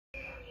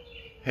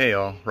Hey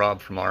y'all,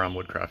 Rob from RM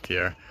Woodcraft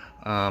here.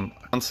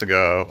 Months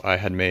ago, I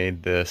had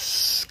made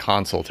this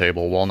console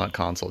table, walnut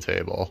console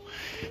table,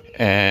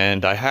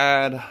 and I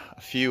had a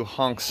few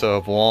hunks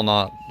of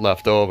walnut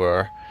left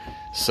over,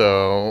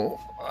 so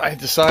I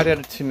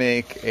decided to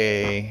make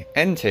a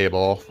end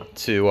table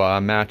to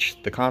match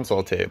the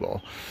console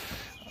table.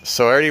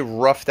 So I already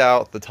roughed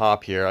out the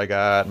top here.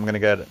 I'm gonna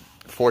get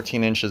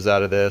 14 inches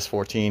out of this,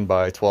 14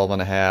 by 12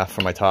 and a half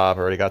for my top.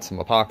 I already got some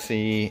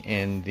epoxy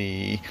in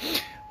the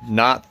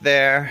knot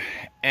there,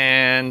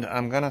 and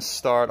I'm gonna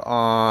start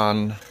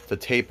on the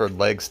tapered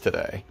legs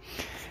today.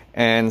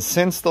 And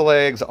since the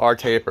legs are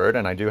tapered,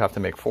 and I do have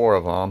to make 4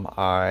 of them,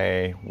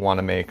 I want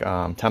to make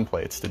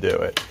templates to do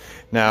it.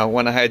 Now,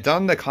 when I had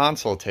done the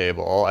console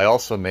table, I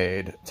also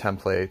made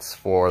templates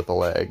for the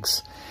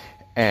legs.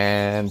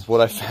 And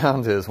what I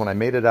found is when I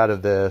made it out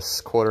of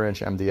this 1/4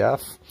 inch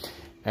MDF,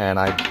 and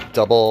I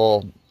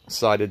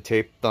double-sided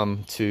taped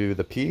them to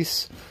the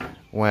piece,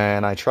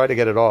 when I try to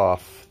get it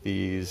off,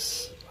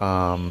 these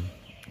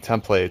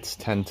templates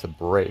tend to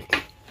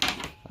break.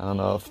 I don't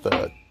know if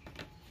the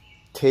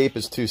tape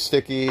is too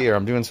sticky or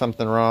I'm doing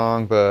something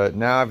wrong, but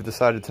now I've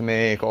decided to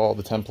make all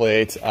the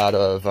templates out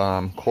of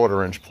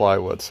 1/4 inch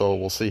plywood, so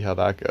we'll see how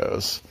that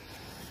goes.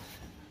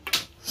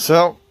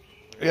 So,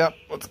 yep,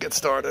 let's get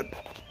started.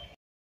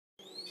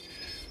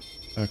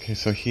 Okay,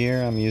 so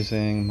here I'm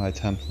using my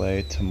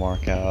template to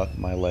mark out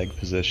my leg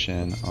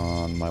position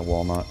on my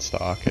walnut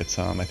stock. It's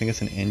I think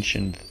it's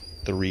 1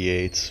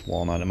 3/8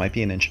 walnut. It might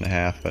be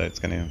 1.5 inches,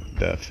 but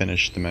the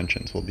finished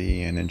dimensions will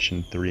be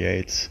 1 3/8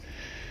 inches.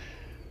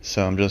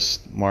 So I'm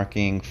just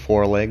marking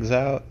 4 legs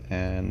out,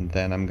 and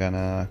then I'm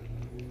gonna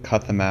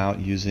cut them out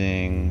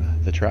using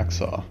the track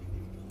saw.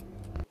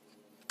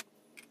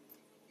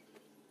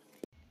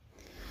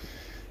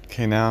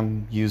 Okay, now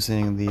I'm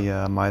using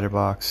the miter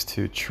box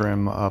to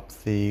trim up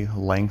the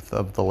length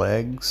of the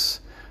legs.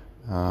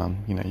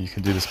 You know, you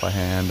could do this by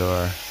hand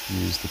or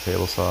use the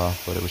table saw,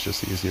 but it was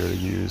just easier to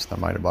use the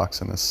miter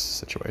box in this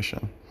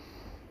situation.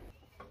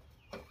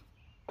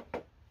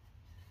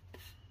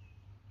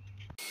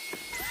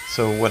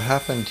 So what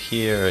happened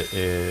here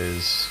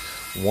is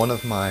one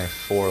of my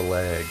 4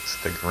 legs,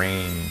 the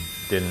grain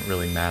didn't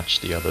really match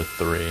the other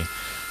 3.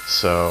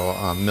 So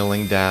I'm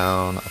milling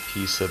down a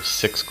piece of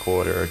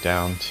 6/4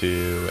 down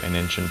to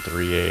 1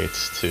 3/8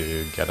 inches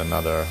to get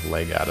another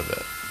leg out of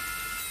it.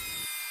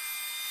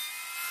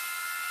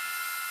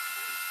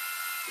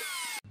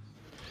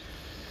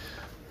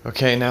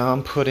 Okay, now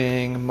I'm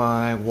putting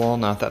my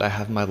walnut that I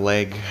have my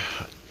leg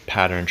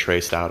pattern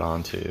traced out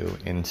onto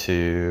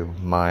into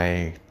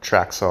my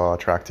track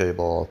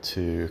table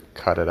to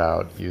cut it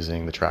out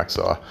using the track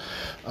saw.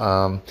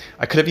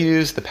 I could have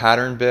used the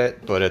pattern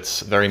bit, but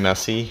it's very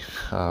messy.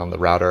 The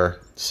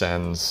router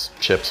sends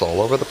chips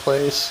all over the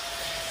place,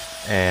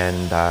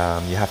 and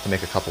you have to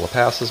make a couple of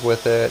passes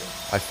with it.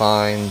 I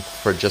find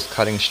for just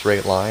cutting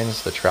straight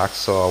lines, the track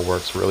saw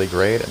works really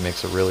great. It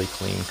makes a really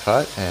clean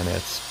cut, and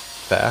it's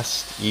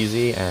fast,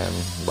 easy, and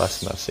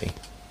less messy.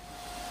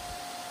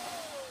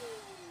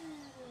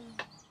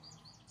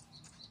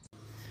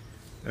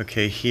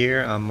 Okay,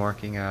 here I'm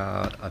marking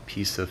out a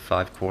piece of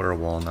 5/4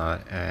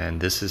 walnut,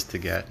 and this is to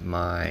get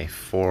my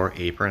 4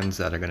 aprons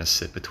that are going to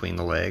sit between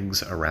the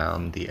legs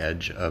around the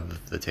edge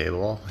of the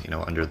table, you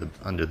know,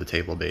 under the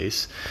table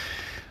base.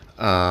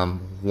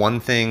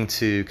 One thing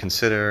to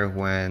consider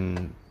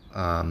when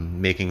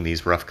making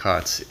these rough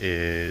cuts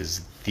is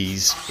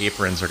these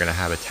aprons are going to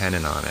have a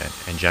tenon on it,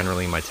 and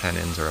generally my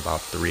tenons are about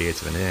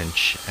 3/8 of an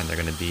inch, and there's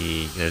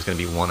going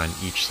to be one on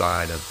each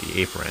side of the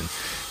apron.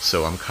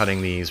 So I'm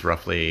cutting these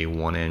roughly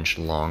 1 inch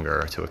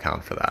longer to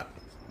account for that.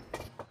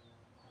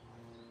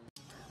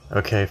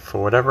 Okay,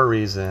 for whatever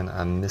reason,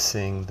 I'm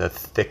missing the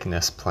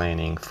thickness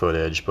planing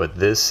footage, but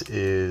this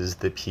is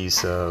the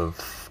piece of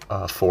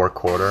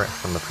 4/4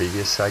 from the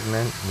previous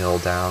segment,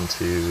 milled down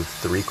to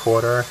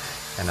 3/4,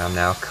 and I'm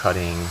now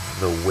cutting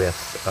the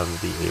width of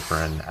the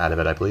apron out of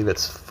it. I believe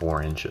it's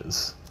 4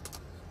 inches.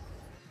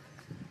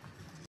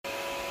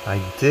 I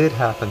did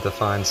happen to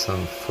find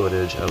some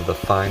footage of the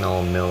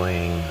final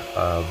milling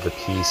of the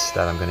piece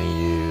that I'm going to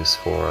use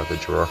for the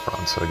drawer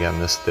front. So again,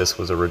 this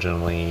was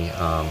originally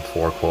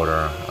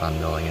 4/4. I'm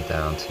milling it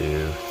down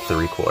to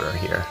 3/4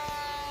 here.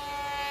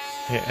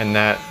 And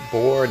that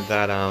board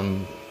that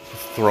I'm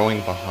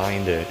throwing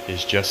behind it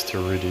is just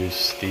to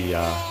reduce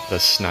the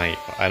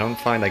snipe. I don't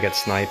find I get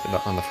snipe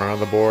on the front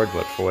of the board,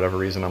 but for whatever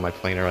reason on my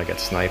planer I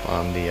get snipe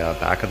on the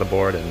back of the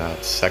board, and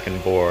that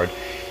second board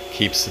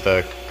keeps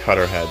the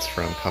cutter heads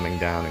from coming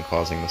down and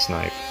causing the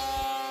snipe.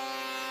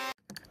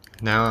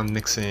 Now I'm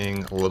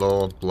mixing a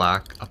little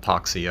black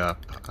epoxy up.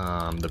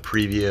 The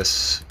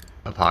previous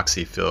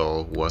epoxy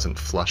fill wasn't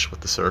flush with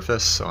the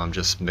surface, so I'm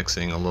just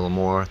mixing a little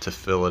more to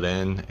fill it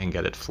in and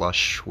get it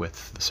flush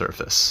with the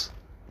surface.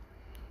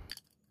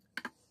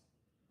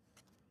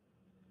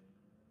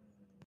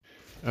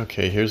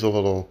 Okay, here's a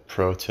little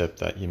pro tip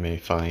that you may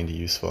find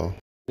useful.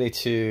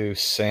 To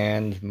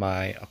sand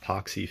my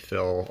epoxy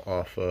fill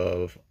off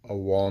of a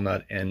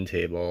walnut end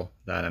table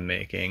that I'm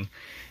making,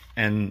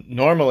 and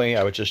normally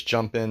I would just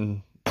jump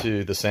in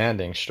to the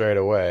sanding straight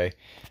away.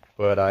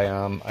 But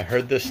I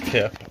heard this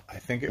tip. I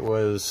think it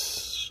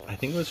was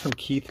from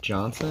Keith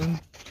Johnson.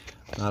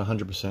 Not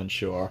 100%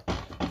 sure.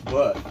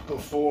 But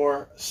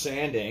before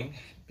sanding,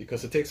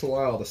 because it takes a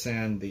while to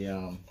sand the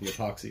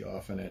epoxy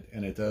off in it,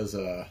 and it does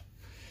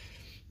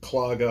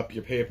clog up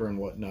your paper and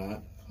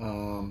whatnot.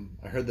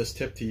 I heard this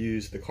tip to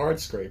use the card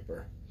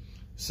scraper.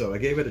 So I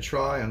gave it a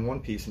try on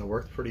one piece and it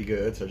worked pretty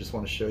good, so I just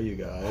want to show you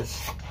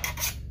guys.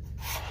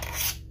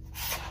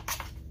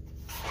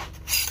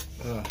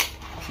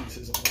 Piece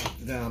isn't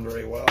locked down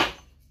very well,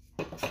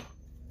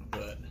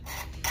 but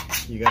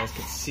you guys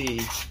can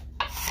see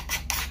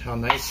how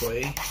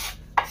nicely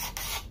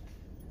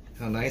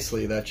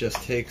that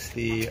just takes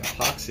the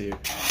epoxy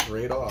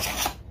right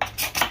off.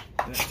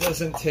 And it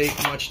doesn't take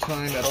much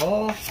time at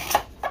all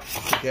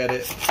to get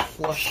it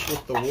flush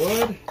with the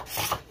wood,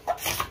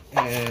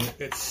 and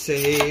it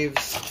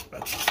saves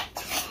a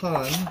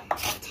ton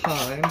of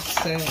time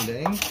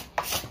sanding,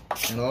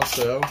 and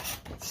also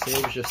it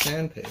saves your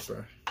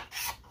sandpaper.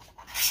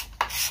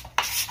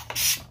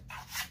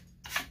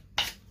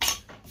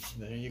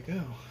 There you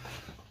go.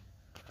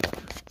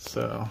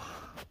 So,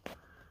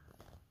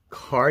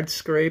 card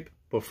scrape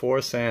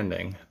before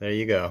sanding. There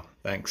you go.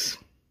 Thanks.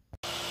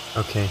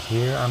 Okay,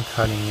 here I'm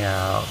cutting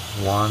out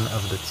one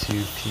of the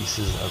two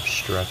pieces of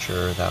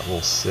stretcher that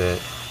will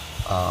sit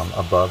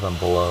above and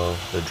below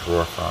the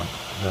drawer front.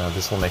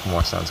 This will make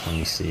more sense when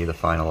you see the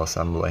final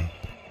assembly.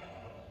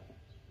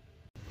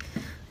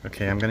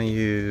 Okay, I'm going to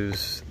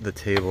use the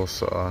table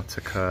saw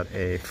to cut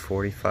a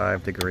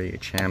 45-degree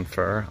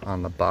chamfer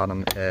on the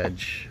bottom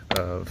edge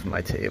of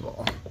my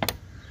table.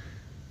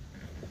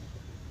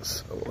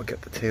 So we'll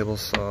get the table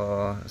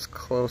saw as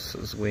close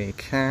as we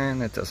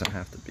can. It doesn't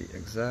have to be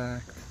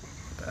exact.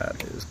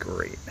 That is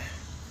great.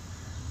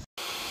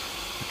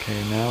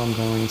 Okay, now I'm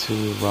going to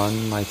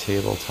run my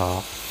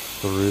tabletop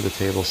through the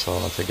table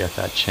saw to get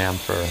that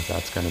chamfer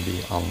that's going to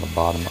be on the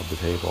bottom of the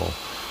table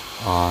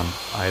on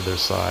either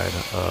side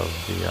of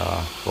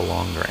the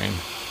long grain.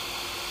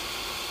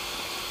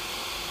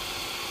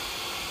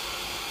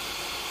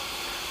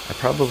 I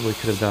probably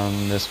could have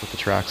done this with the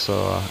track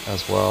saw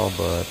as well,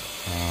 but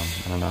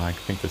I don't know, I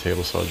think the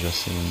table saw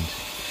just seemed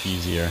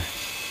easier.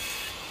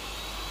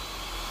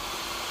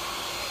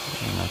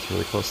 And that's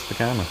really close to the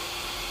camera.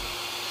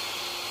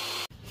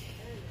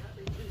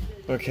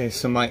 Okay,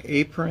 so my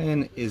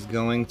apron is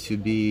going to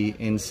be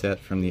inset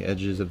from the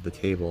edges of the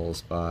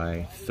tables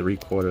by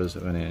 3/4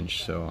 of an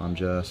inch. So I'm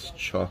just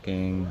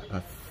chalking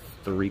a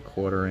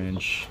 3/4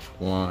 inch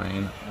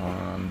line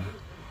on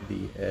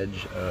the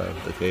edge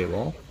of the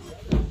table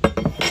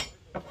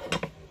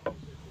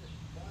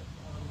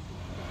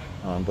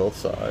on both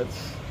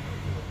sides.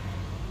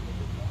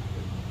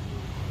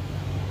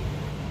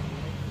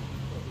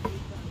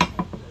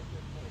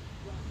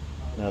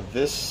 Now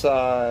this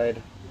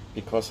side,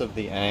 because of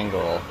the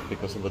angle,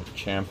 because of the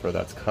chamfer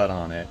that's cut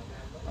on it,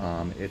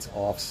 it's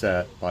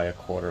offset by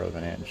 1/4 of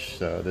an inch.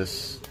 So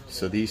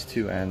these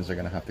two ends are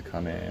going to have to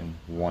come in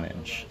 1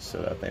 inch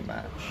so that they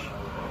match.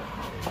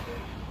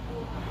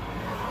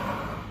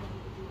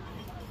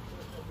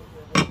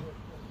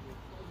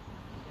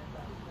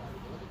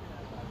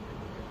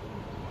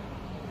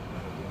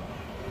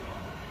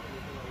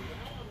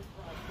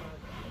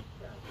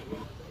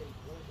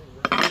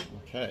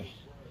 Okay.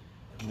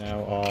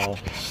 Now I'll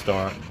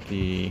start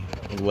the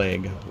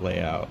leg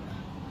layout.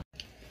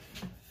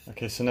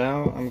 Okay, so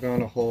now I'm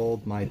going to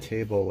hold my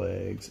table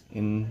legs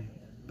in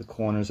the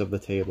corners of the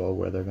table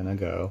where they're going to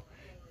go,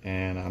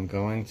 and I'm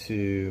going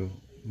to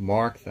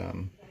mark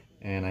them.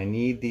 And I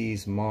need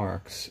these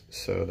marks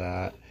so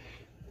that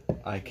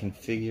I can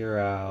figure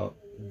out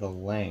the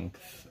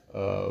length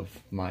of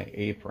my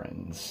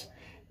aprons.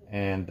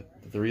 And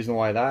the reason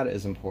why that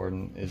is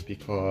important is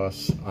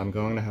because I'm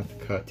going to have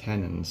to cut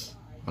tenons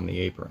on the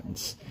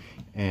aprons,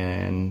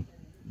 and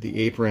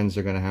the aprons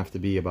are going to have to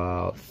be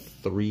about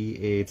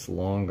 3/8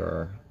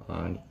 longer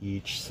on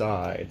each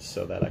side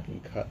so that I can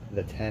cut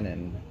the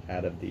tenon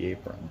out of the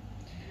apron.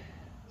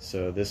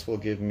 So this will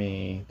give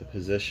me the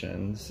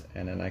positions,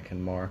 and then I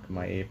can mark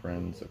my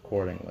aprons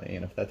accordingly.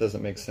 And if that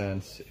doesn't make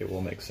sense, it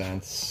will make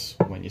sense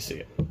when you see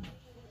it.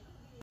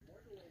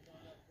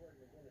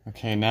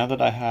 Okay, now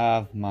that I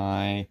have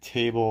my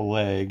table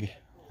leg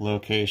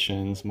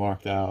locations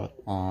marked out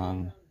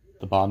on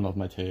the bottom of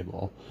my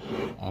table,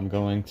 I'm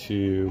going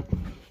to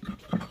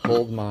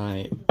hold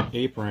my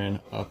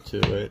apron up to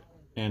it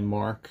and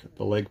mark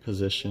the leg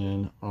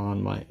position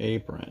on my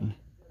apron.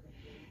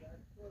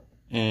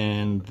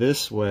 And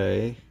this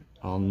way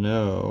I'll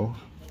know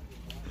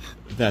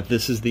that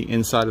this is the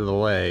inside of the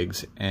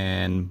legs,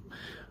 and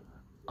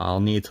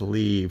I'll need to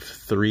leave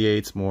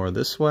 3/8 more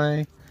this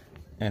way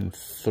and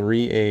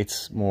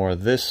 3/8 more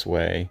this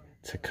way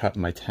to cut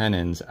my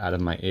tenons out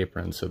of my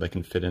apron so they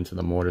can fit into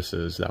the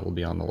mortises that will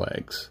be on the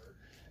legs.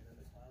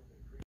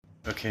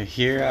 Okay,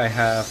 here I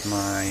have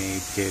my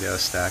dado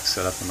stack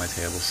set up on my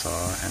table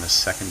saw and a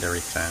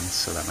secondary fence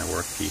so that my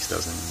workpiece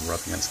doesn't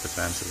rub against the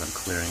fence as I'm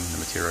clearing the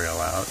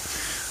material out.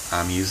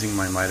 I'm using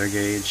my miter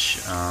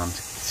gauge to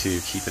to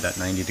keep it at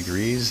 90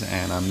 degrees,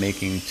 and I'm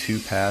making 2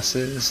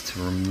 passes to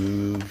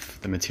remove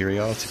the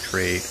material to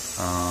create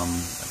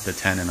the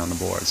tenon on the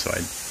board. So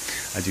I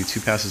do 2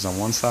 passes on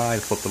one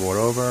side, flip the board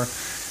over,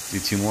 do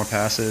 2 more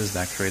passes,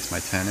 that creates my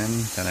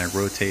tenon. Then I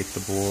rotate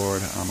the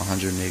board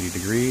 180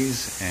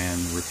 degrees and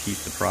repeat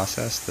the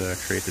process to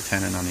create the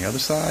tenon on the other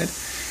side.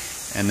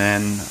 And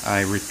then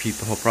I repeat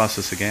the whole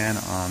process again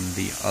on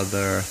the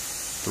other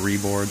 3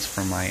 boards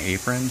from my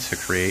apron to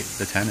create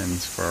the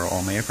tenons for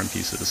all my apron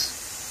pieces.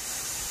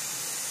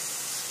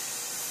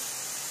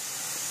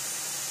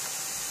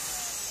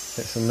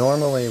 Okay, so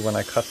normally when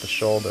I cut the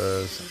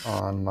shoulders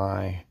on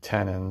my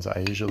tenons,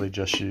 I usually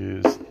just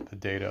use the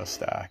dado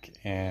stack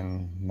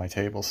in my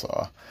table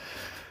saw.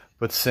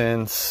 But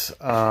since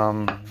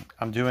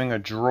I'm doing a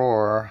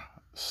drawer,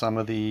 some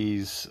of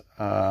these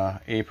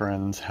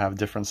aprons have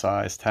different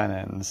size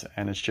tenons,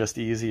 and it's just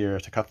easier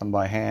to cut them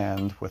by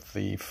hand with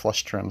the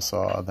flush trim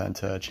saw than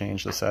to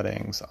change the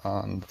settings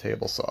on the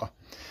table saw.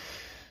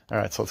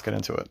 Alright, so let's get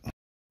into it.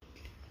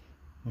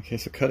 Okay,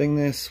 so cutting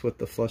this with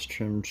the flush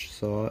trim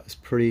saw is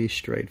pretty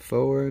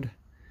straightforward.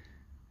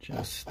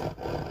 Just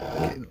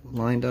get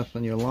lined up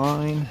on your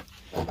line.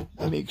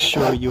 Make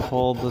sure you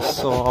hold the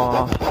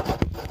saw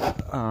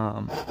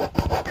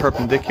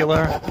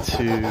perpendicular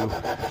to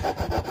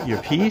your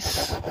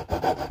piece.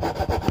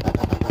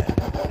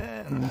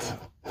 And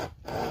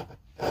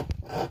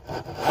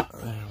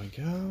there we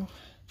go.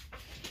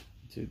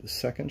 Do the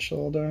second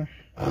shoulder.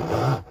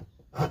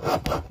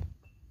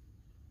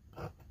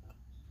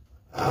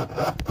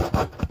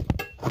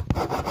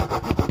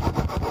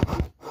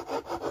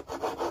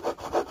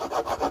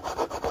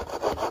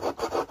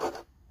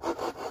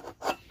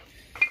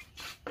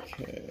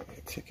 Okay,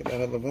 take it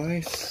out of the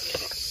vise,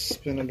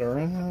 spin it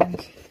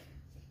around.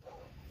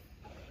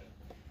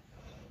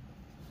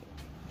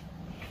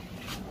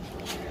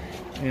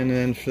 And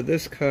then for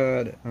this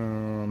cut,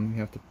 you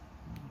have to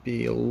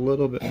be a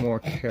little bit more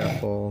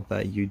careful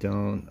that you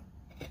don't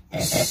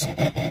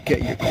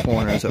get your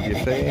corners of your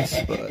face,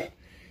 but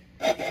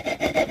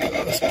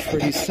it's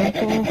pretty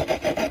simple.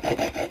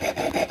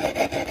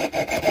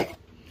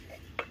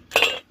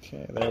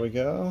 Okay, there we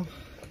go.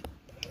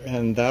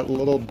 And that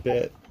little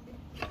bit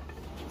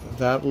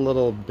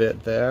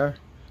there,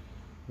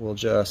 we'll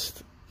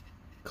just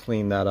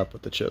clean that up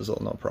with the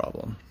chisel, no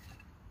problem.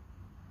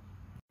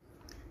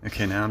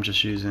 Okay, now I'm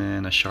just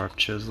using a sharp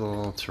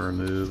chisel to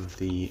remove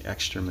the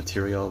extra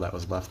material that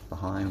was left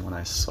behind when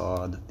I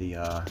sawed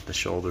the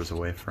shoulders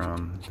away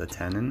from the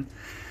tenon.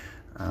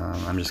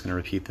 I'm just going to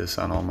repeat this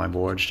on all my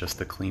boards just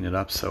to clean it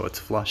up so it's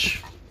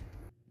flush.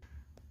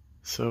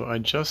 So I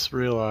just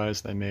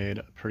realized I made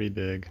a pretty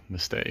big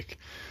mistake.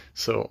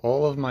 So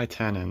all of my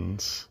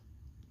tenons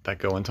that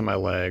go into my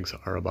legs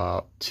are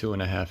about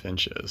 2.5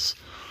 inches.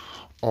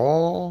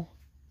 All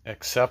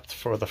except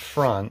for the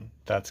front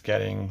that's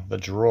getting the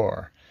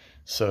drawer.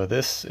 So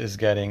this is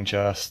getting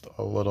just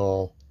a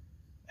little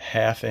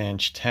 1/2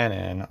 inch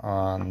tenon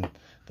on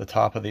the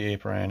top of the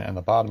apron and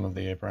the bottom of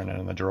the apron,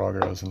 and the drawer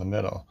goes in the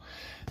middle.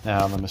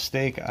 Now the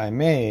mistake I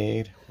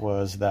made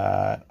was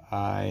that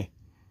I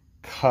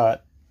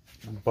cut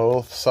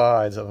both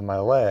sides of my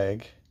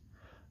leg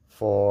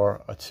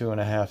for a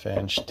 2.5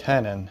 inch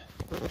tenon.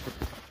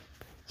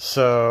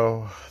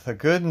 So the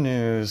good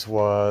news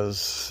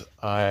was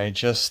I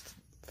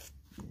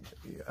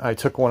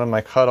took one of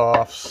my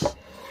cut-offs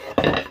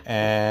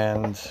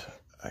and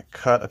I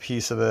cut a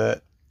piece of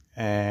it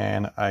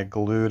and I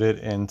glued it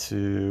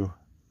into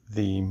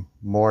the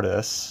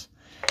mortise,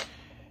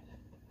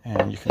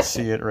 and you can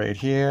see it right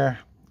here.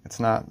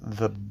 It's not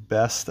the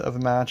best of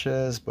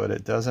matches, but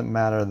it doesn't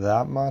matter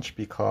that much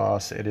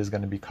because it is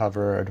going to be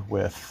covered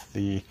with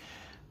the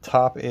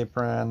top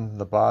apron,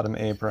 the bottom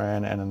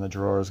apron, and then the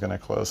drawer is going to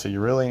close. So you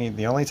really need,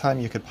 the only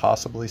time you could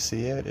possibly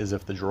see it is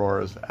if the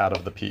drawer is out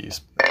of the piece.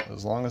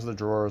 As long as the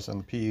drawer is in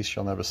the piece,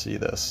 you'll never see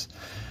this.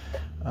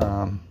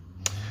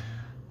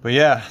 But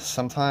yeah,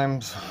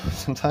 sometimes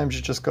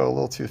you just go a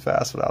little too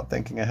fast without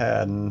thinking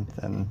ahead,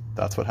 and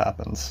that's what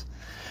happens.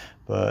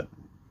 But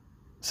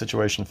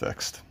situation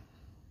fixed.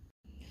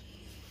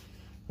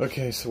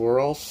 Okay, so we're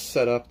all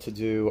set up to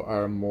do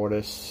our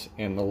mortise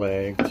in the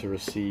leg to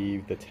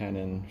receive the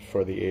tenon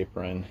for the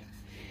apron.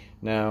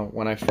 Now,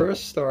 when I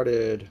first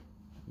started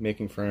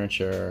making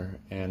furniture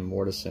and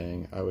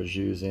mortising, I was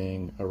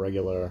using a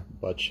regular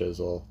butt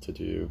chisel to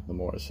do the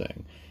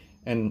mortising.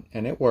 And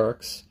it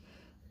works,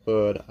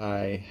 but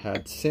I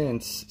had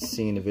since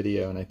seen a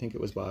video, and I think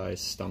it was by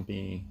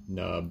Stumpy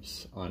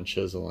Nubs on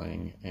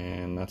chiseling,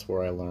 and that's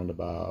where I learned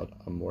about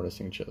a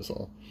mortising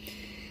chisel.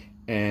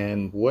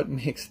 And what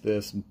makes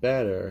this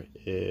better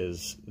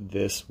is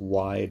this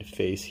wide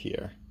face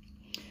here.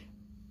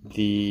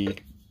 The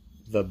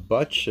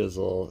butt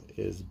chisel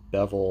is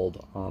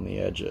beveled on the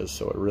edges,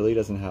 so it really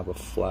doesn't have a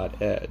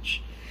flat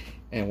edge.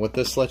 And what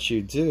this lets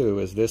you do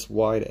is this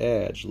wide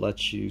edge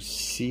lets you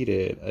seat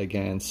it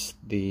against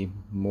the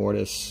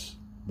mortise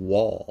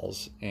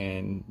walls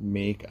and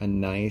make a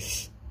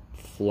nice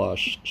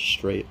flush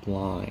straight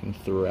line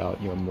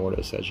throughout your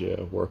mortise as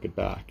you work it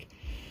back.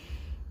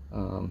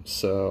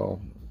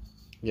 So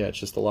yeah, it's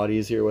just a lot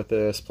easier with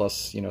this.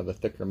 Plus, you know, the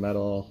thicker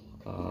metal,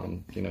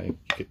 you know,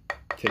 it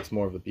takes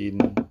more of the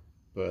beating.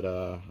 But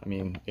I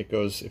mean, it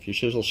goes, if you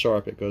chisel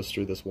sharp, it goes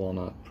through this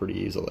walnut pretty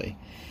easily.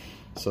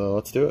 So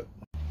let's do it.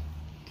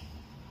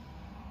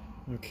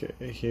 Okay,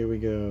 here we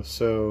go.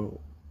 So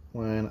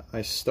when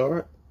I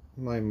start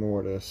my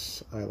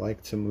mortise, I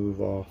like to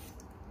move off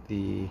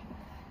the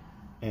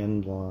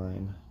end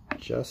line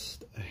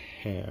just a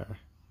hair,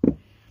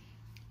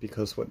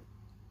 because what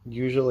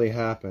usually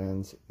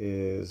happens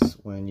is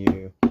when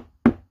you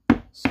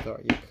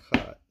start your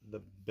cut,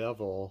 the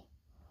bevel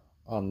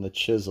on the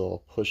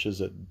chisel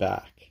pushes it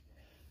back,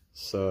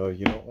 so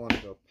you don't want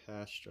to go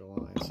past your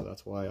line. So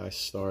that's why I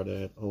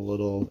started a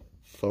little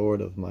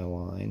forward of my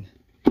line,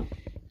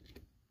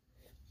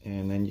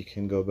 and then you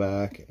can go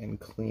back and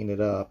clean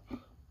it up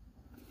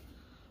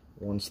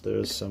once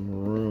there's some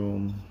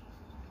room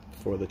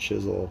for the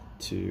chisel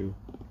to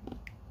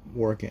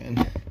work in.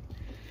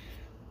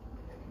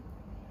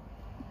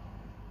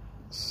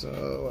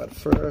 So at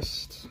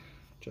first,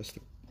 just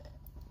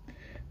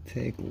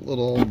take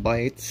little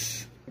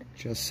bites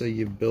just so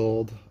you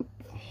build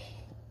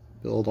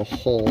a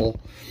hole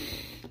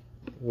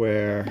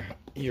where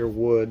your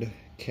wood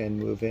can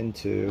move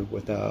into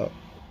without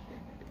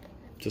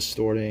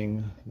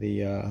distorting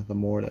the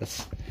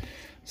mortise.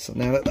 So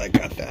now that I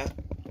got that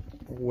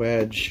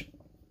wedge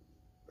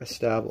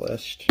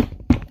established,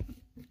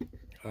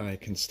 I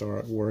can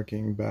start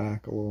working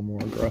back a little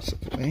more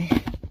aggressively.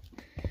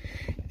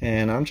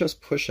 And I'm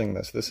just pushing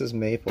this. This is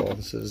maple.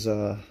 This is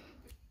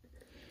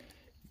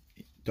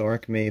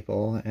dark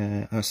maple,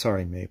 and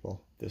sorry,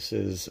 maple. This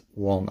is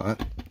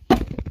walnut,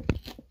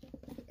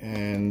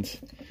 and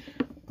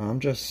I'm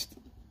just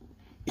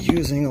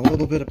using a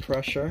little bit of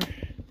pressure,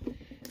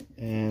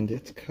 and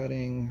it's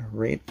cutting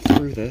right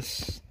through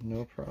this,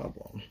 no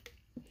problem.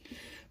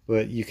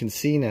 But you can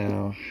see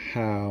now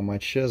how my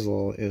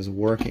chisel is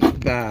working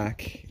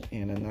back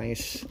in a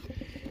nice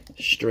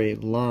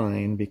straight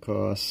line,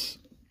 because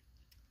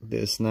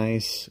this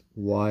nice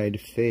wide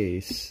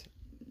face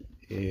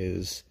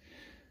is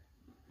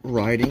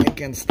riding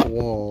against the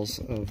walls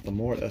of the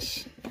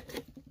mortise.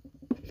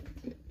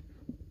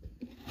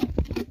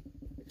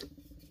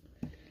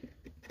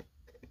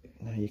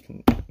 Now you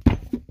can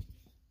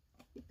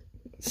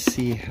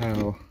see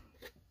how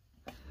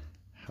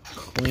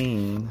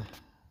clean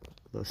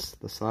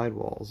the side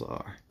walls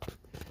are.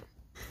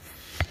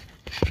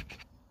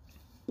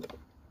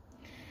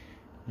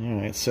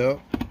 Alright,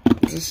 so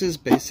this is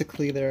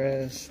basically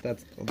that's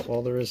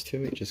all there is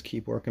to it. Just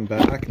keep working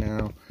back.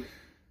 Now,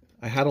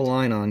 I had a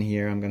line on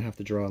here. I'm gonna have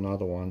to draw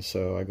another one.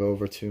 So I go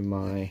over to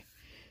my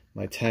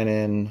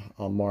tenon.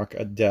 I'll mark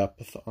a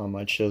depth on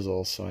my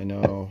chisel so I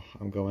know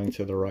I'm going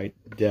to the right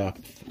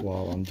depth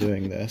while I'm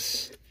doing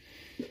this.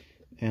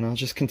 And I'll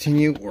just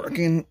continue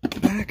working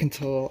back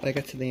until I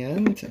get to the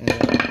end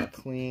and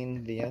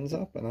clean the ends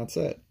up, and that's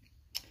it.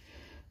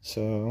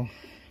 So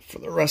for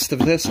the rest of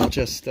this, I'll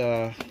just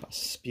I'll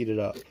speed it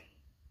up.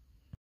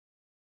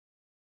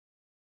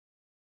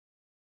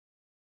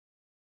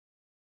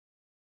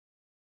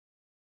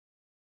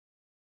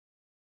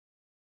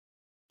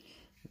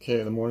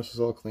 Okay, the mortise is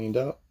all cleaned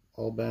up,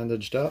 all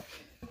bandaged up,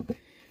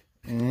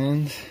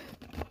 and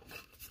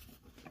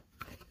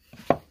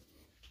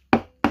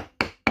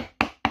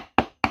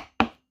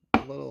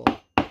a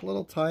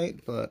little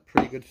tight, but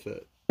pretty good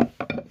fit.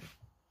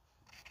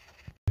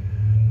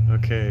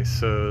 Okay,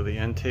 so the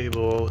end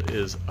table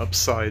is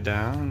upside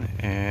down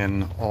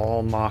and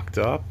all mocked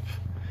up,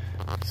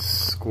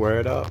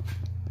 squared up,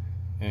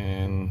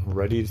 and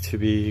ready to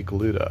be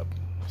glued up.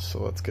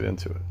 So let's get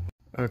into it.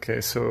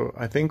 Okay, so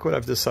I think what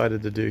I've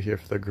decided to do here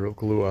for the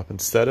glue up,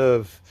 instead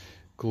of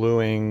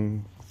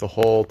gluing the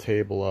whole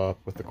table up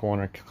with the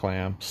corner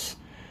clamps,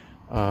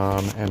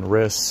 and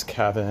risk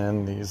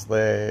having these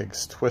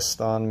legs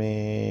twist on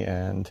me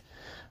and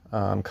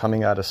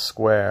coming out a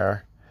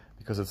square,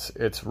 because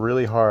it's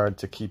really hard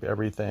to keep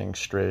everything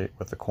straight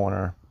with the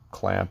corner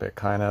clamp.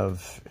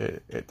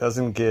 It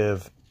doesn't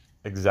give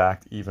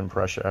exact even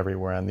pressure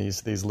everywhere, and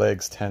these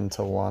legs tend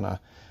to want to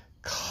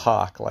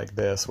cock like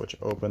this, which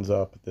opens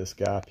up this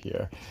gap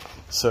here.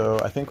 So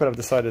I think what I've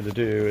decided to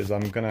do is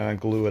I'm gonna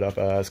glue it up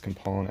as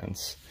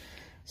components.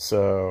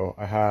 So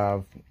I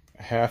have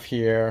half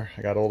here,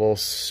 I got a little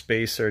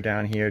spacer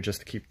down here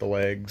just to keep the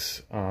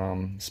legs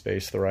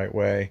spaced the right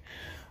way.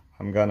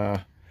 I'm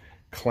gonna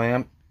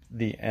clamp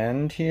the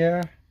end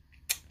here,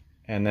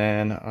 and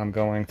then I'm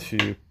going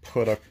to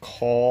put a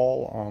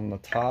caul on the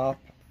top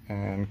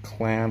and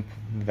clamp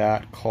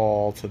that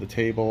caul to the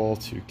table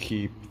to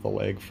keep the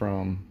leg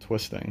from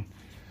twisting.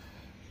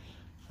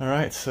 All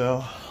right,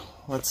 so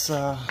let's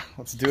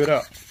do it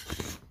up.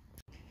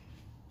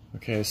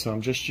 Okay, so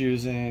I'm just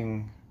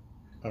using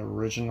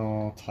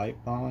original Type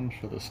Bond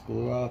for this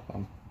glue up.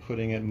 I'm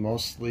putting it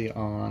mostly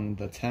on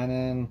the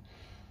tenon,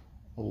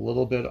 a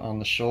little bit on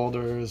the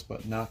shoulders,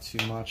 but not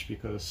too much,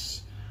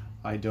 because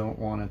I don't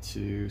want it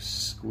to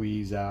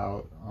squeeze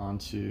out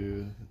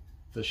onto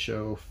the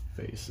show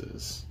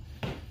faces,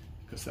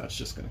 because that's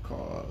just going to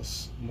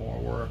cause more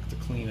work to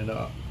clean it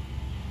up.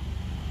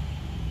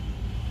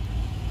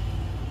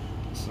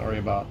 Sorry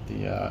about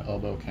the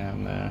elbow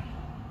cam there.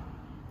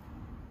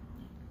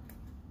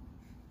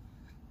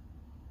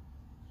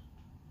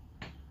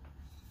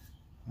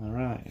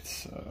 Alright,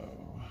 so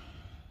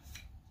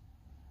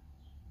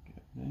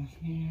get in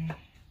here.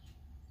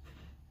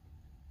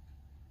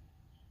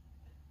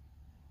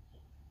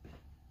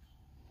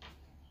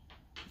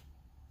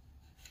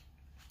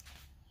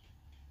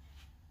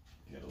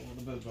 Get a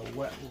little bit of a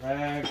wet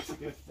rag to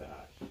get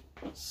that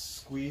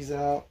squeeze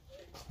out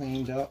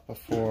cleaned up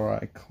before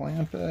I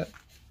clamp it.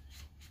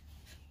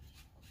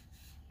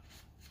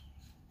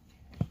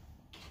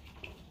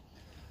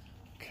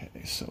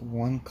 Okay, so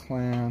one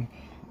clamp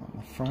on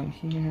the front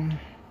here.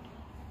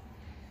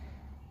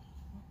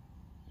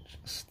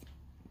 Just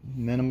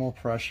minimal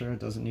pressure, it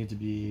doesn't need to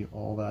be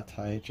all that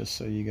tight, just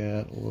so you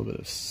get a little bit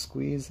of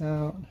squeeze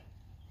out.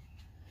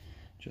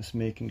 Just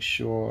making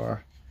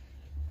sure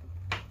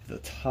the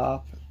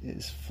top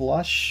is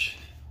flush.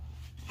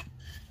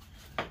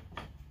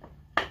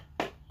 I'm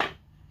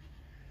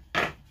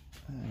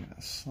going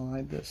to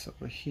slide this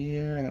over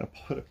here. I'm going to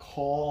put a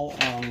caul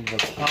on the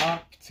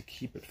top to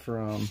keep it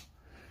from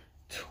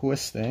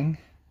twisting.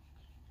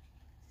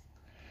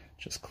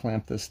 Just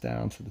clamp this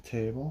down to the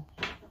table.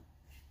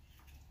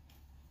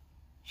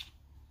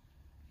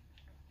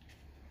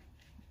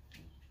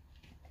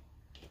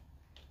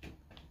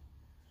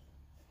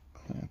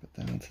 Clamp it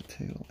down to the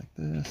table like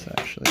this.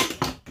 Actually,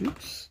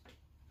 oops.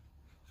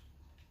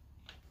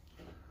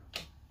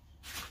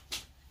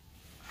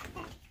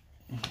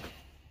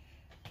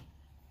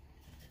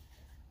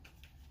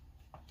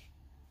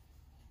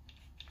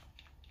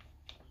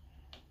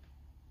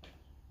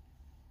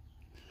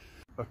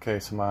 Okay,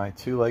 so my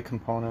two leg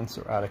components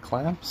are out of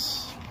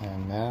clamps,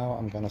 and now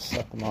I'm going to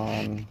set them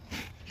on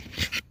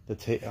the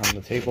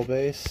table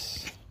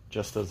base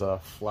just as a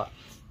flat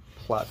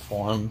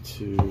platform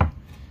to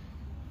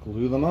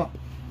glue them up.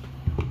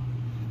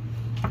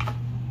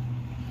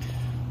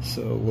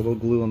 So a little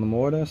glue on the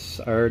mortise.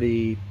 I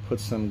already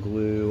put some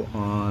glue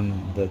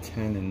on the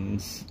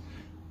tenons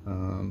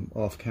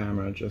off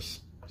camera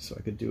just so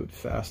I could do it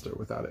faster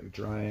without it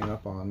drying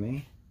up on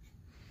me.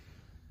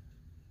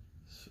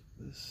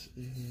 This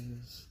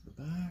is the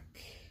back,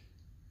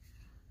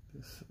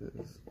 this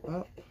is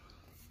up,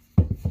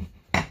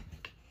 so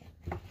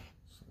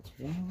that's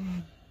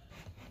one,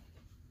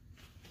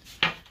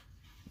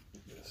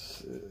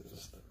 this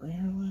is the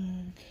rear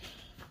leg,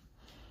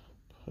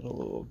 put a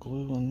little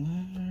glue in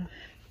there,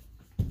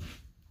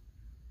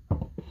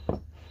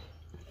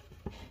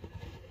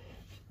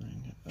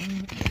 bring it up,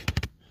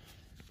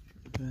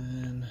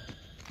 then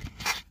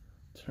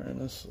turn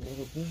this a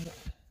little bit.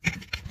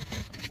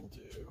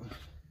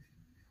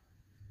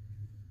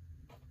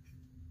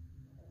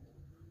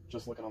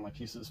 Just looking on my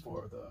pieces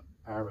for the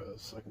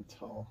arrows so I can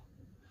tell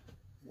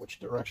which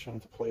direction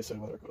to place it,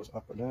 whether it goes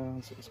up or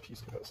down. So this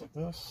piece goes like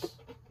this.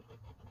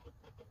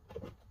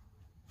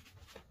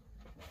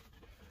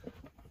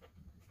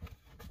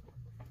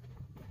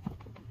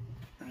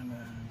 And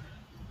then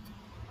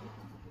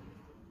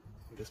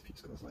this piece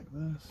goes like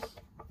this.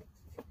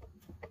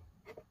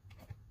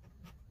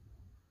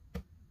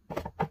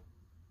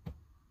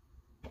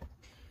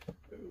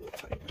 Ooh,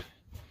 tight.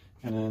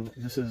 And then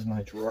this is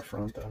my drawer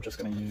front that I'm just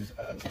going to use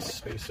as a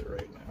spacer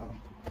right now.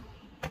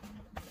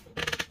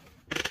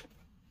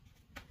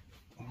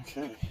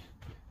 Okay,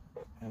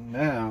 and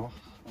now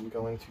I'm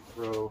going to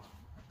throw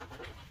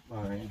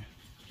my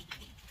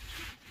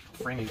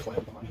framing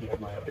clamp on here,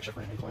 my picture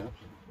framing clamp.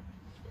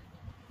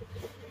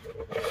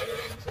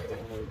 So there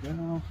we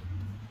go.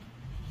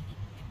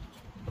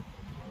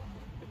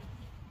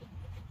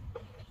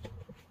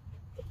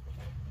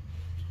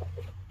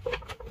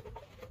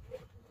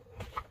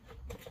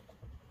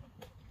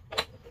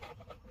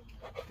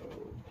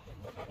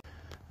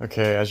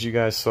 Okay, as you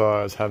guys saw,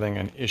 I was having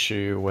an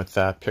issue with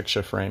that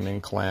picture framing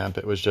clamp.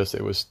 It was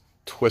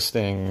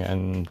twisting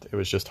and it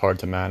was just hard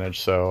to manage,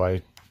 so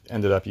I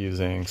ended up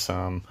using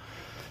some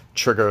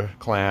trigger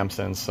clamps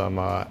and some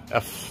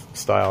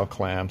F-style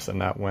clamps,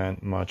 and that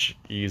went much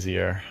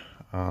easier.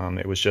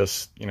 It was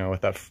just, you know, with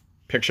that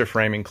picture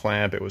framing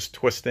clamp, it was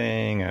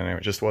twisting and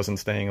it just wasn't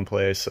staying in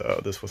place,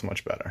 so this was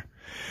much better.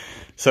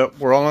 So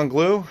we're all on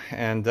glue,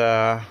 and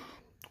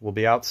we'll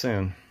be out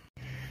soon.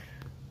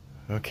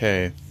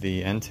 Okay,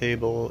 the end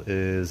table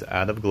is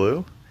out of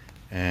glue,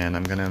 and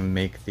I'm gonna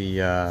make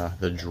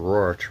the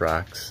drawer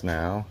tracks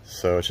now.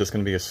 So it's just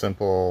gonna be a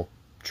simple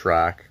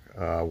track,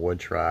 wood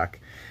track.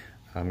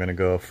 I'm gonna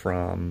go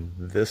from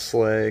this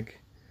leg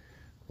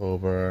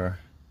over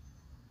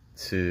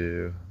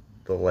to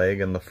the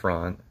leg in the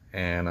front,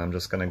 and I'm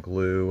just gonna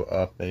glue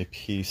up a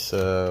piece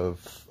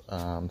of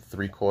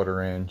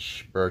 3/4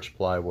 inch birch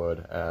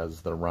plywood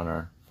as the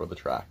runner for the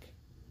track.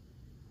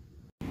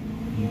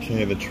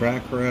 Okay, the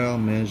track rail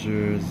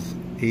measures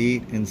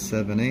 8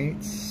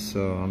 7/8,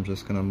 so I'm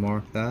just going to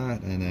mark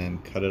that and then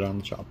cut it on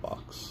the chop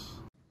box.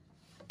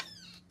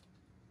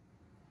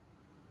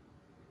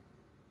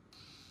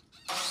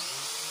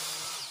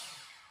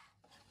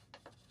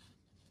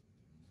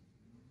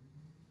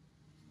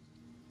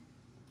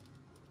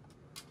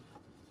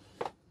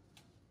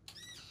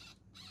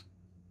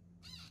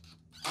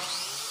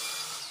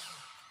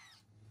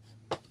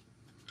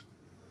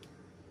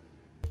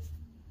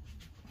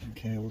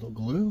 Okay, a little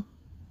glue.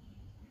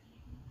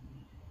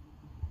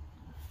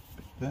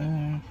 Bit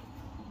there.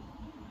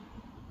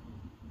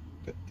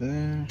 Bit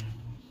there.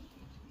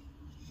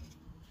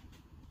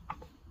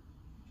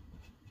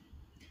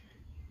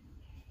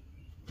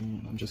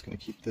 And I'm just going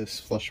to keep this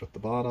flush with the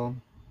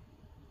bottom.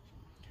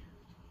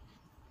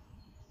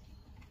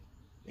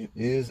 It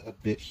is a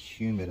bit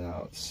humid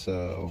out,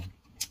 so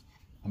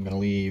I'm going to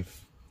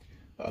leave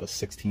about a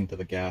 1/16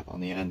 of a gap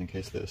on the end in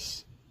case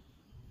this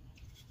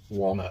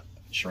walnut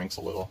shrinks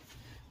a little.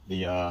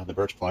 The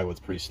birch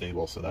plywood's pretty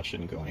stable, so that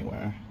shouldn't go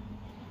anywhere.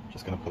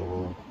 Just going to put a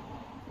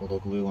little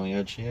glue on the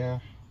edge here.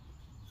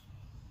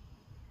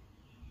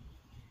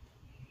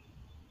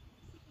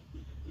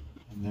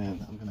 And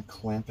then I'm going to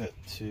clamp it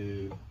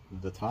to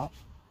the top.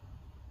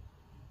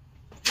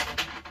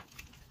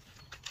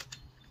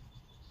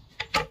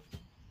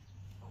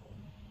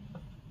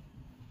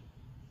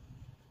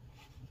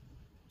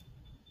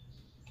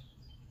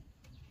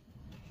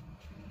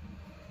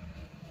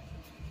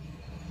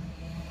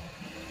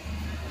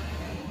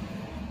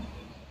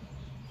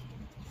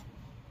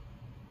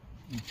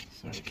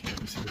 Sorry, you can't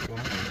really see what's going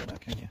on with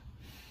that, can you?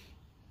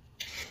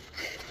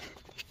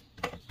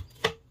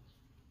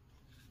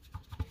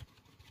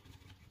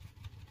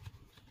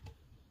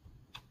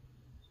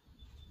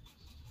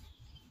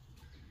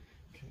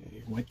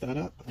 Okay, wipe that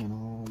up and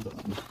all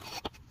done.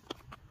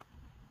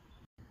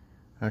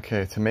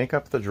 Okay, to make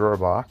up the drawer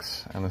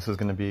box, and this is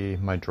going to be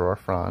my drawer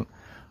front,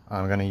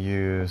 I'm going to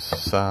use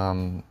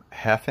some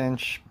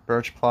 1/2-inch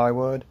birch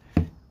plywood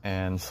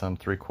and some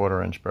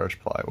 3/4-inch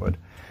birch plywood.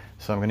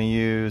 So I'm going to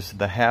use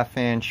the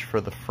 1/2-inch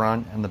for the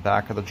front and the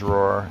back of the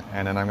drawer,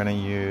 and then I'm going to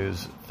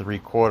use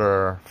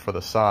 3/4 for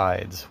the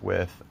sides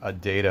with a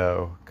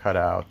dado cut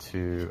out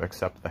to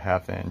accept the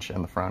 1/2-inch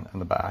in the front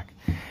and the back.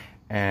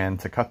 And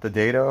to cut the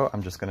dado,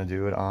 I'm just going to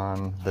do it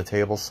on the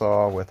table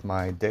saw with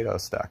my dado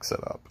stack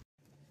set up.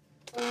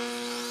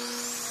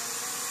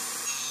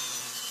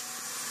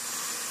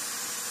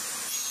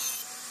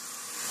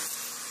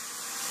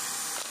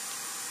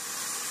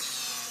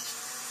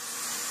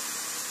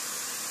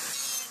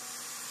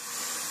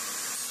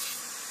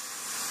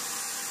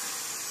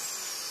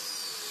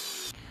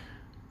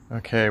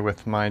 Okay,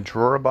 with my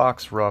drawer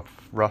box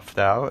roughed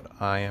out,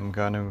 I am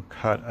going to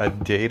cut a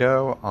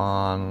dado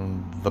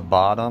on the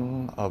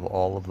bottom of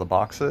all of the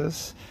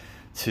boxes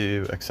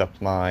to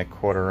accept my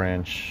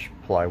 1/4-inch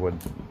plywood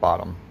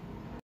bottom.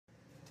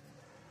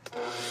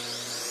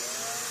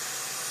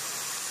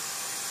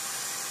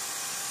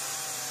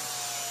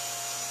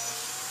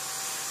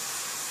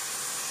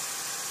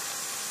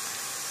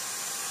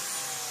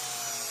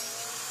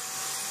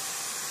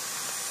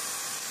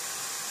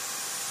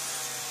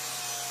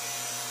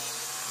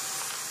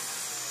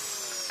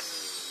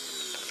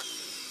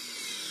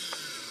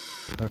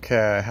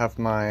 Okay, I have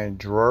my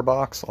drawer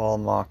box all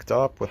mocked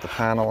up with the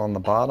panel on the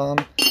bottom.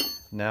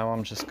 Now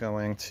I'm just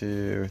going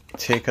to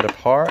take it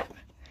apart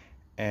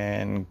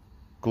and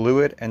glue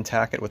it and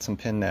tack it with some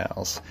pin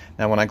nails.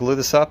 Now when I glue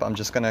this up, I'm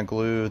just going to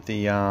glue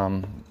the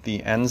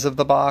ends of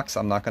the box.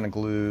 I'm not going to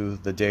glue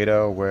the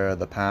dado where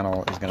the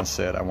panel is going to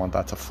sit. I want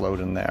that to float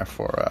in there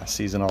for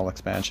seasonal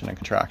expansion and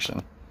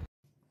contraction.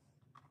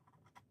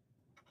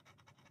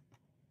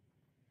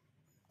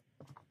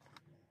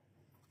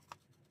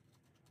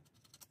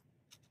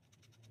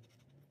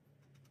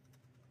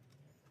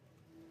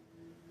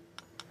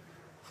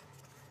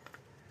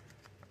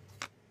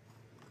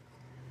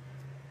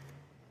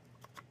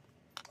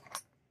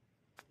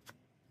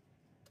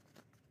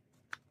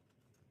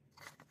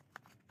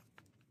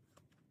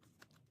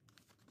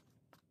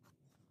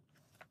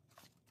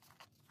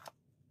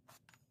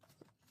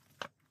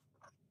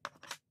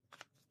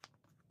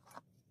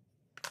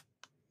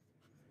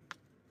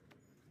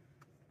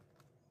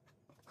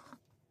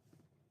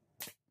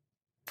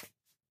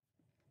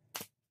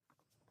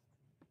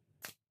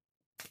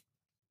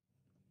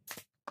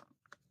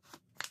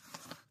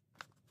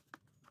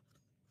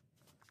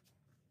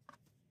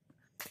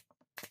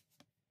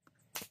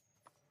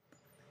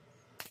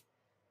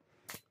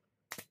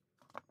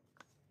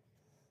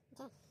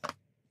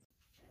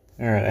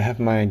 Alright, I have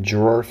my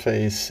drawer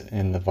face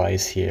in the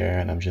vise here,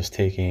 and I'm just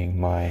taking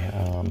my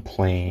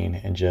plane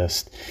and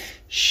just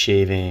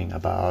shaving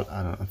about,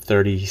 I don't know,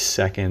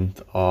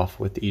 30-second off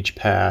with each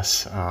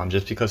pass,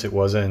 just because it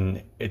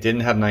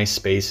didn't have nice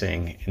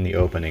spacing in the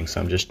opening, so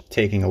I'm just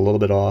taking a little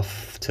bit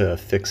off to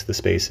fix the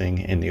spacing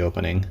in the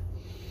opening.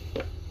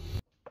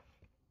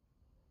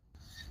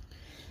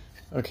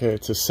 Okay,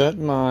 to set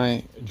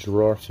my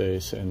drawer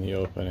face in the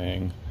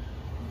opening,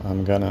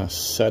 I'm gonna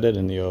set it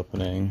in the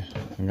opening.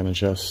 I'm gonna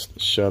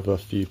just shove a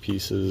few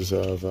pieces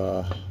of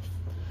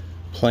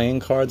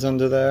playing cards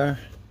under there.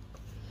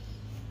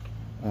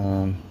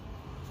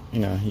 You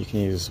know, you can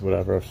use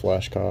whatever,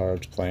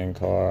 flashcards, playing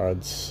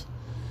cards,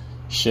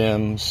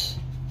 shims,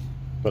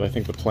 but I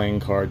think the playing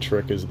card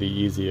trick is the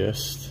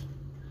easiest.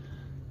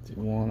 Do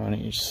one on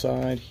each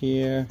side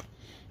here.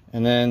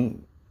 And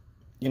then,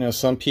 you know,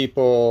 some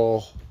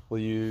people will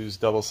use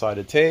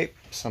double-sided tape,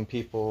 some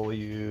people will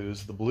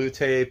use the blue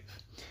tape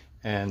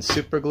and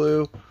super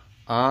glue.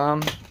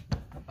 I'm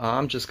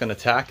I'm just going to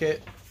tack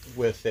it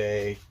with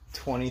a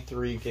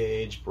 23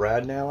 gauge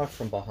brad nailer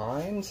from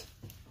behind.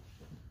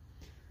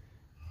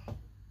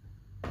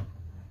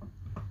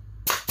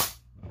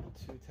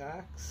 Two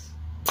tacks.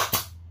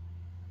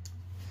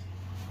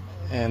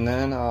 And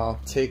then I'll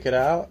take it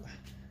out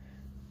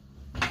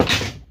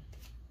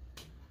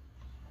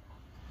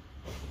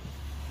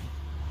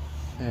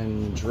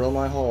and drill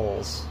my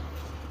holes.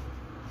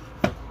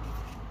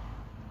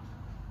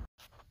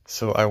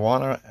 So I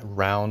want to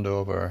round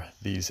over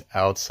these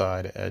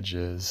outside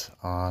edges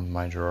on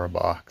my drawer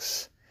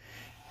box.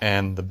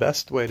 And the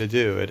best way to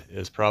do it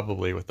is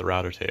probably with the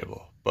router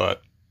table.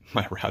 But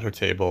my router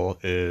table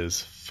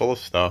is full of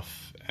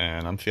stuff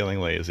and I'm feeling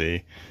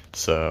lazy,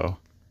 so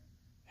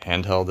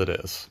handheld it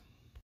is.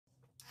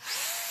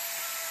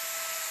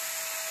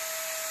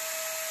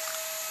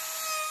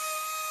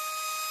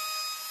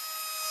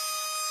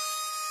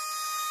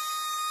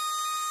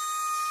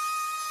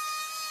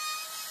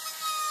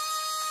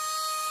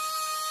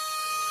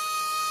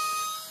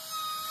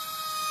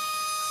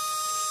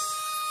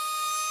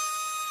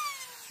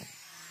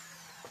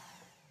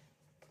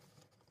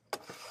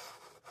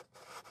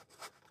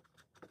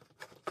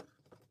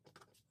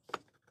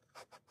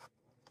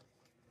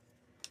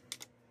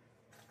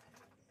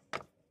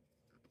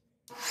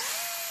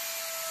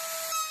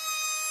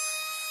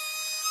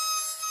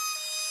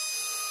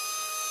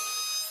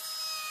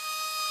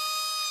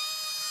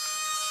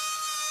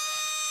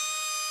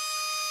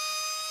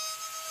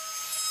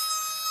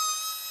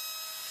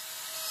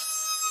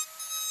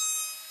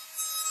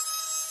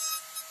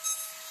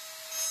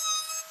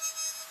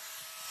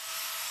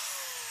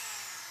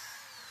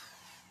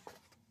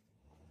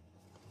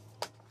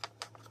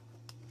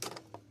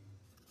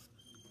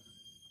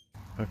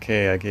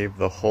 Okay, I gave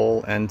the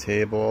whole end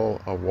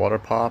table a water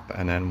pop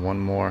and then one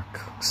more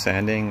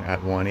sanding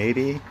at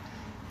 180.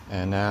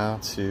 And now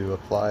to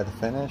apply the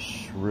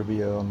finish,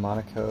 Rubio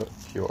Monocoat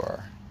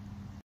Pure.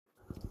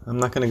 I'm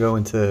not going to go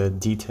into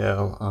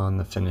detail on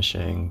the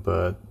finishing,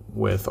 but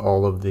with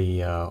all of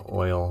the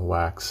oil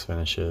wax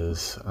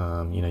finishes,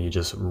 you know, you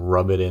just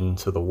rub it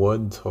into the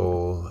wood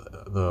till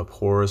the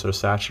pores are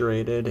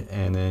saturated,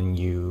 and then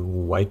you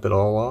wipe it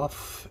all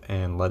off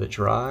and let it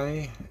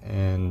dry,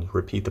 and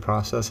repeat the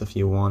process if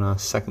you want a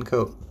second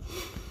coat.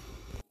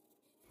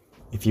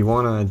 If you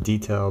want a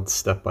detailed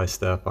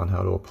step-by-step on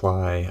how to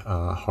apply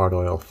a hard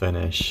oil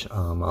finish,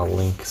 I'll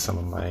link some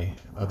of my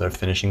other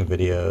finishing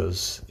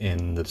videos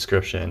in the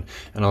description.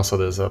 And also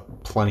there's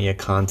plenty of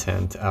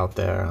content out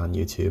there on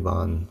YouTube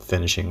on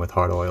finishing with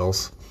hard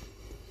oils.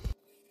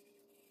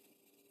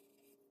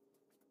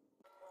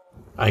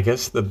 I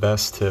guess the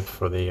best tip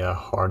for the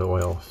hard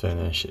oil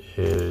finish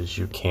is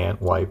you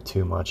can't wipe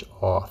too much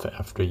off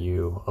after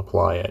you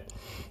apply it.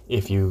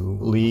 If you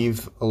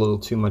leave a little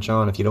too much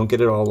on, if you don't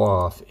get it all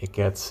off,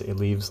 it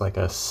leaves like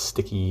a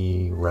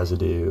sticky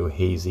residue,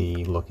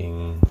 hazy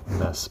looking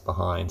mess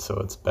behind. So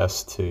it's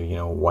best to, you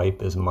know,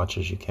 wipe as much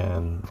as you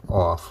can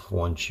off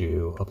once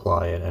you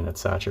apply it and it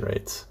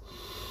saturates.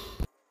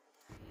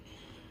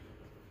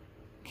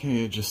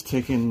 Okay, just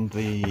taking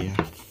the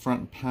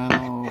front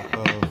panel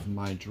of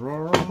my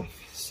drawer off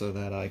so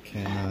that I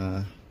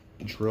can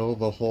drill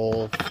the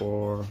hole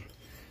for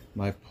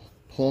my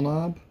pull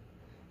knob.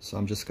 So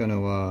I'm just going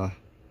to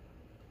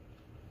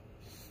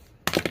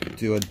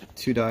do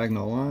 2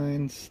 diagonal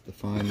lines,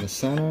 define the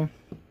center,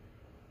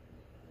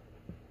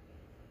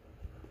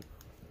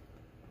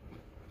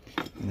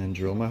 and then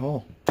drill my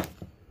hole.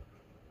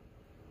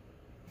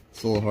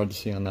 It's a little hard to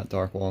see on that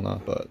dark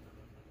walnut, but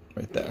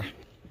right there.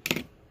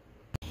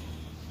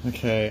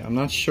 Okay, I'm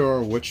not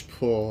sure which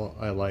pull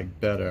I like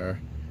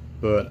better,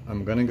 but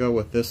I'm gonna go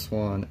with this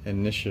one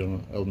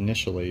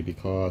initially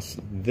because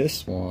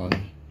this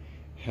one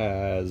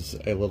has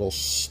a little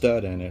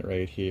stud in it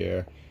right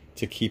here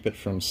to keep it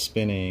from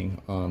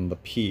spinning on the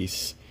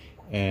piece,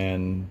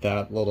 and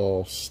that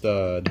little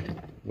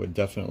stud would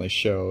definitely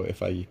show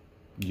if I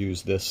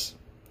use this,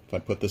 if I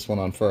put this one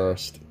on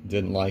first,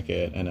 didn't like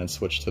it, and then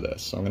switch to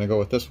this. So I'm gonna go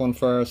with this one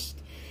first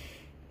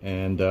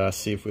and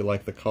see if we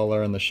like the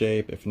color and the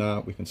shape. If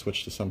not, we can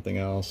switch to something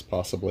else,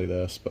 possibly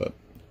this, but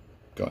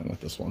going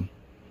with this one.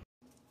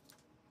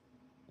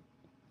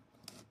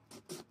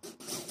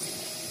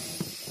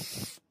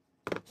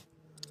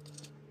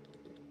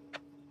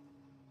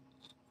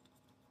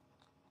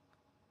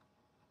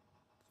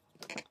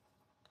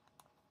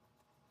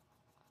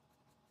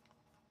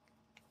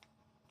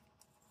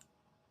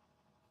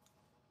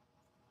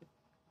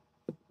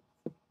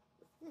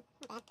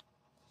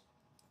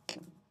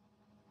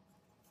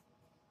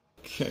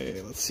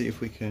 Okay, let's see if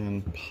we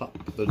can pop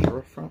the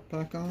drawer front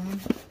back on.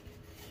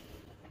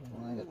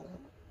 Line it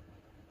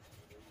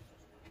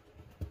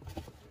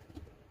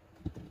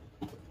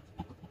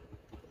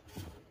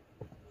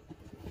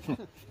up.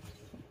 A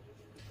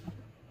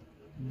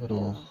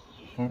little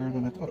harder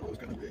than I thought it was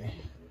going to be.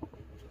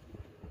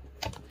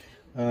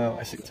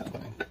 I see what's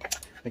happening.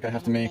 I think I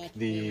have to make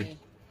the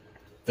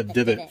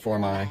divot for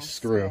my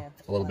screw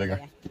a little bigger.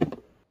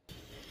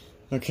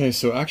 Okay,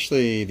 so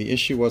actually the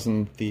issue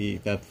wasn't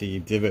that the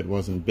divot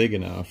wasn't big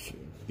enough.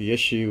 The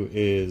issue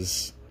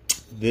is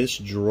this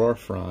drawer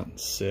front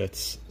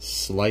sits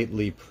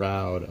slightly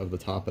proud of the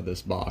top of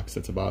this box.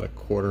 It's about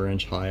 1/4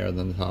 inch higher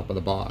than the top of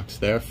the box.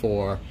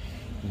 Therefore,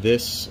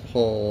 this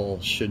hole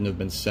shouldn't have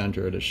been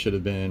centered. It should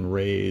have been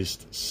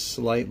raised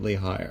slightly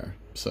higher.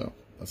 So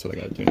that's what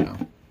I gotta do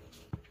now.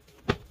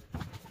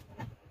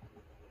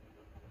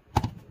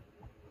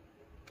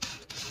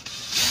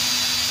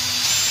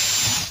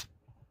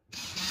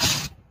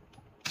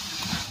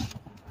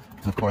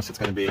 Of course, it's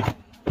going to be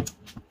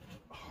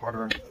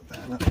harder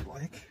than I'd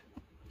like.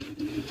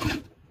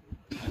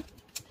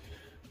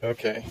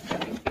 Okay, I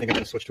think I'm going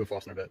to switch to a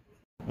Fastener bit.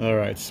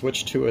 Alright,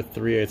 switch to a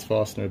 3/8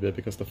 Fastener bit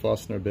because the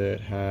Fastener bit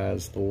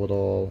has the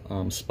little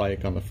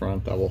spike on the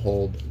front that will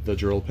hold the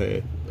drill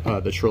bit,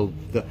 the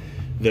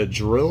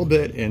drill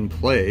bit in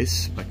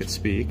place, if I could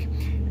speak,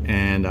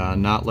 and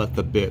not let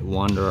the bit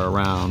wander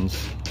around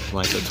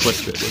like the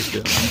twist bit was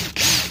doing.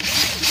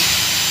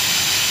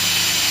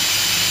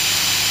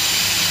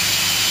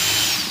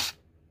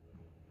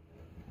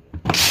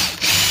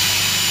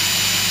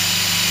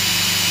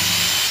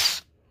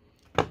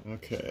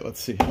 Okay, let's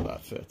see how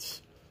that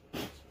fits.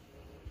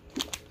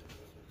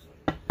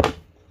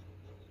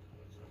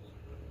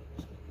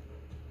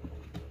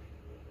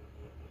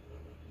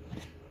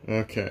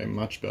 Okay,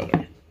 much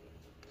better.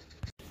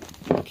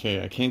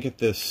 Okay, I can't get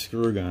this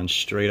screw gun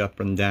straight up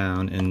and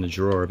down in the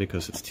drawer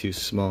because it's too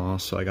small,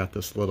 so I got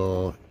this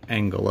little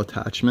angle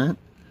attachment.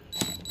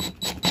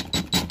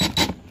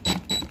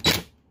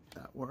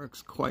 That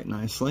works quite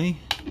nicely.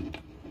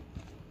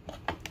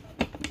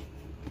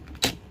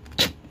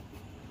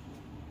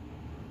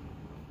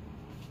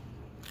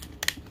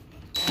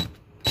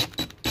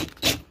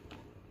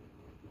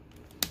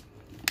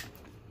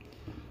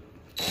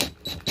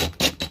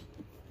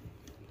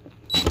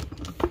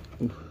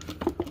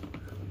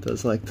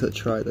 Does like to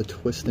try to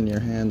twist in your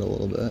hand a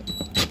little bit.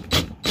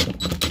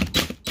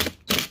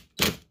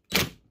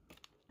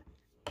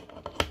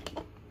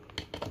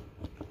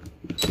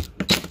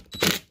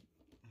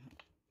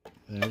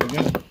 There we go.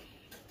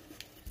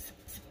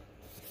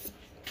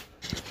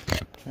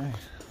 Okay,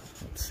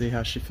 let's see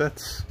how she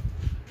fits.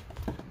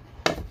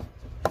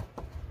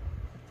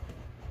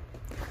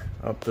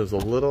 Oh, there's a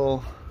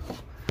little,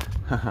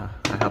 I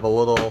have a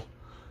little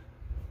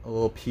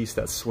piece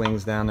that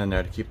swings down in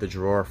there to keep the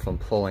drawer from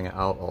pulling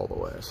out all the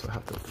way. So I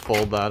have to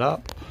fold that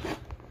up,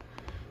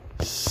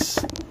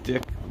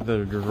 stick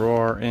the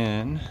drawer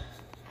in,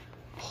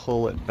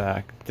 pull it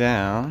back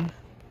down.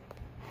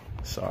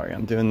 Sorry,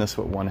 I'm doing this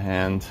with one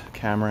hand,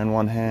 camera in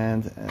one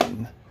hand,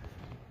 and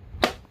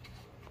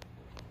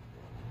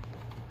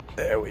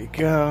there we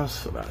go.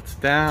 So that's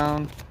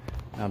down.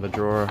 Now the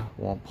drawer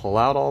won't pull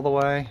out all the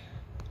way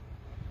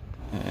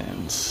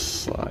and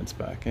slides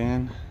back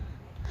in.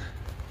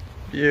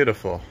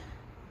 Beautiful.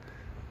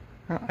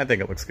 I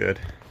think it looks good.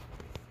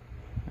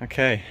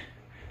 Okay,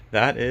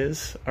 that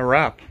is a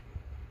wrap.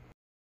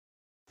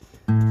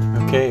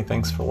 Okay,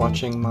 thanks for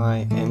watching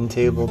my end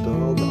table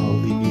build. I'll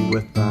leave you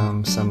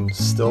with some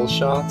still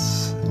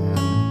shots,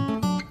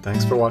 and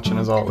thanks for watching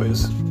as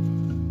always.